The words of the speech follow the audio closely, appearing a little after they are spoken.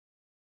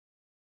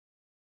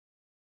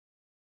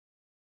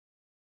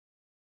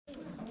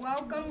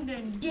Welcome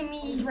to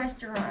Jimmy's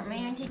restaurant.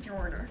 May I take your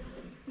order?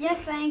 Yes,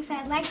 thanks.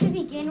 I'd like to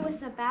begin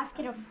with a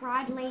basket of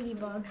fried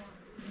ladybugs.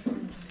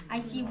 I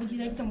see. Would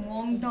you like some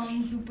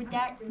wonton soup with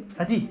that?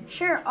 Adi.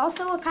 Sure.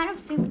 Also, what kind of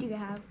soup do you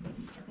have?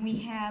 We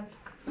have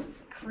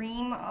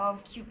cream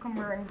of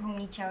cucumber and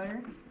pony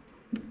chowder.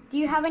 Do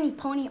you have any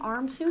pony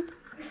arm soup?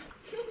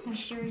 We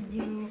sure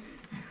do.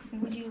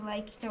 Would you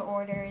like to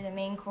order the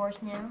main course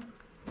now?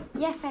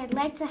 Yes, I'd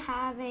like to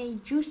have a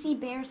juicy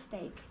bear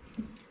steak.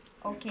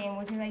 Okay, and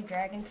would you like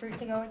dragon fruit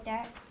to go with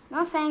that?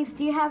 No thanks.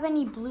 Do you have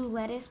any blue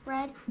lettuce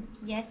bread?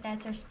 Yes,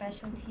 that's our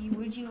specialty.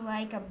 Would you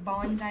like a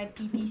bonsai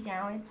pea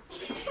salad?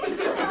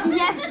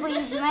 Yes,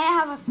 please. May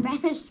I have a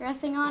Spanish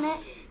dressing on it?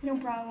 No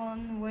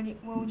problem. What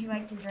would you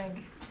like to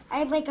drink?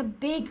 I'd like a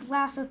big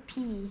glass of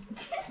pea.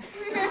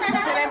 Should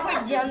I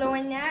put jello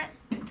in that?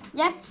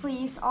 Yes,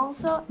 please.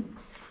 Also,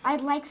 I'd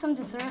like some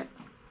dessert.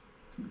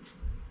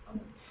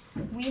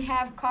 We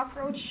have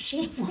cockroach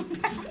shake.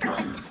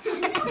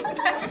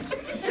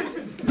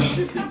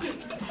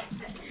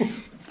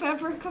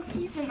 Pepper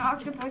cookies and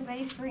octopus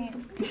ice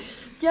cream. Do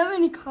you have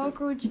any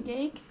cockroach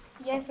cake?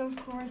 Yes, of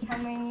course. How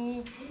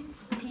many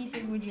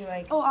pieces would you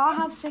like? Oh, I'll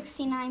have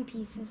 69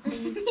 pieces,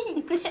 please.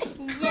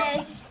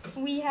 Yes,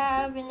 we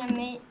have an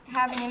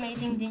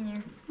amazing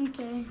dinner.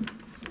 Okay.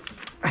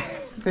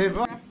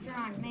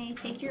 Restaurant, may I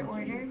take your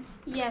order?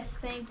 Yes,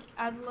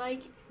 I'd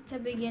like to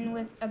begin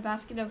with a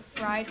basket of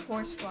fried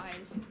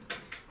horseflies.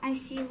 I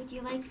see. Would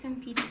you like some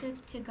pizza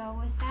to go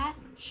with that?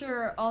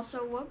 Sure.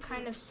 Also, what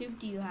kind of soup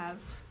do you have?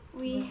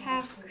 We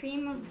have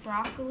cream of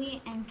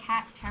broccoli and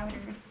cat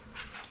chowder.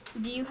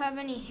 Do you have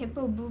any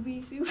hippo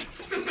booby soup?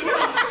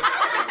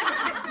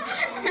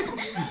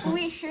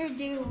 We sure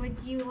do.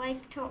 Would you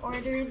like to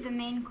order the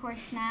main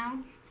course now?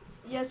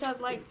 Yes, I'd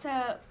like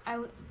to.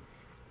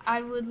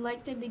 I would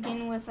like to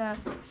begin with a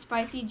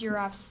spicy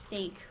giraffe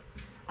steak.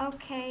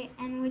 Okay,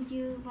 and would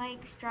you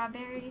like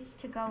strawberries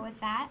to go with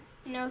that?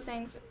 No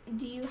thanks.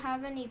 Do you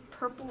have any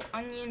purple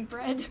onion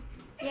bread?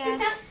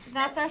 Yes,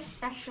 that's our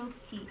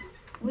specialty.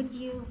 Would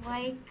you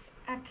like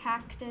a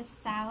cactus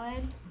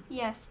salad?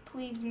 Yes,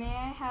 please. May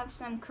I have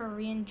some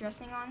Korean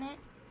dressing on it?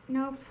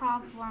 No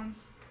problem.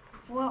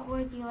 What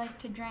would you like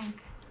to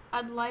drink?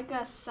 I'd like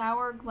a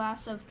sour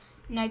glass of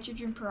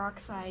nitrogen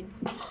peroxide.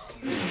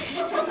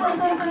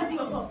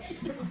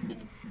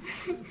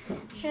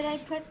 Should I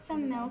put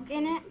some milk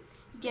in it?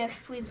 Yes,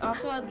 please.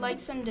 Also, I'd like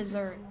some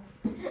dessert.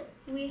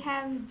 We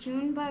have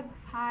Junebug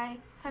pie,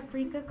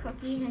 paprika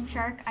cookies, and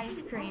shark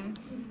ice cream.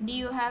 Do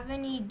you have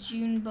any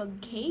Junebug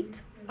cake?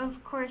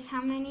 Of course.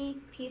 How many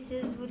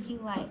pieces would you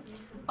like?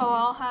 Oh,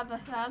 I'll have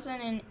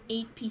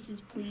 1,008 pieces,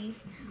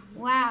 please.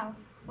 Wow.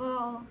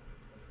 Well,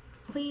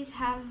 please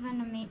have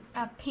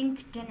a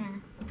pink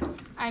dinner.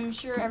 I'm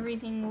sure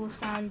everything will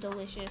sound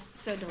delicious.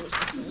 So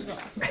delicious.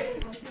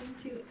 Welcome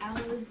to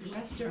Ella's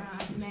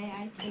restaurant. May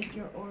I take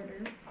your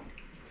order?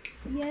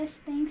 Yes,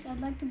 thanks. I'd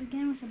like to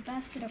begin with a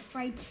basket of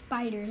fried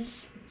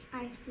spiders.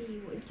 I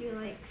see. Would you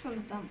like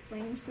some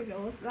dumplings to go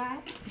with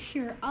that?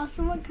 Sure.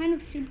 Also, what kind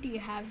of soup do you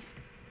have?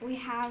 We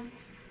have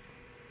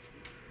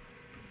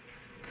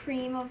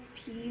cream of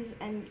peas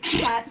and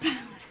cat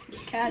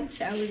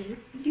chowder.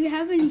 Do you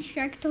have any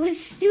shark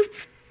toast soup?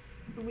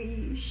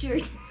 We sure.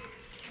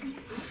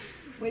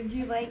 Would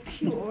you like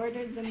to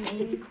order the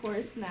main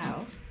course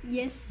now?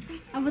 Yes.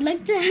 I would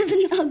like to have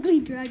an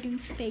ugly dragon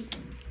steak.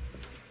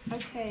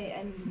 Okay,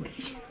 and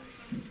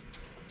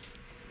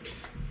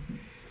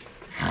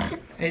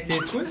It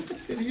is good to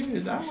sit here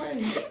that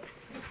way.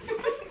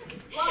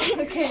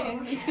 okay,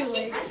 and would you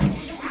like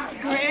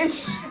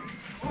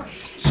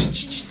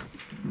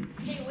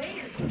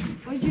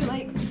Would you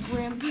like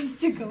grandpa's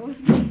to go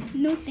with that?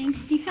 No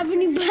thanks. Do you have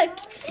any black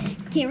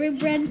carrot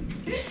bread?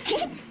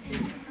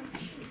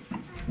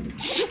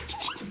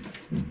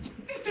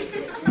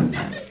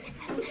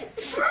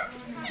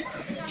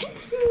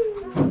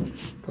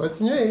 What's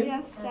new?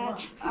 Yes,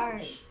 that's our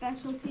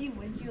specialty.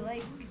 Would you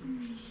like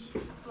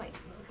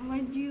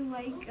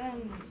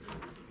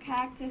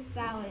cactus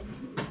salad?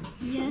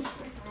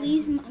 Yes,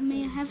 please.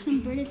 May I have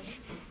some British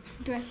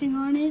dressing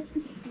on it?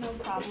 No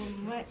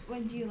problem. What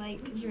would you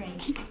like to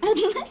drink? I'd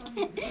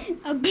like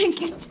a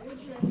big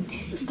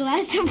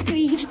glass of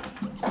cream.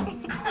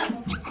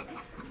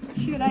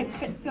 Should I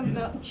put some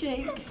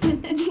milkshakes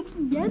in it?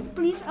 Yes,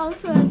 please.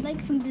 Also, I'd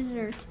like some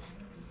dessert.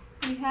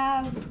 We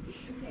have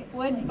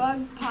wood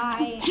bug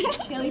pie,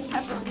 chili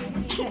pepper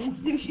cookies, and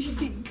sushi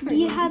cream. Do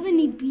you have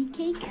any bee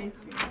cake? Ice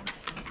cream.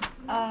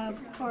 Of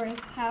course.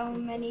 How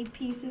many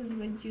pieces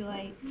would you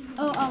like?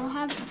 Oh, I'll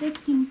have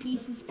 16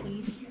 pieces,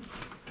 please.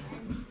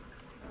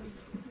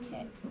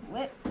 Okay.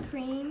 Whipped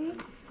cream.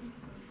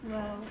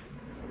 Well,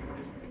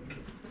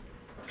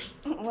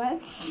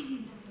 what?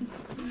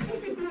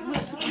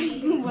 Whipped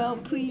cream. Well,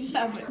 please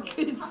have a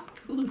good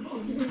cool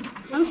dinner.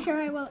 I'm sure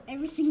I will.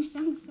 Everything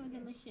sounds so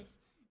delicious.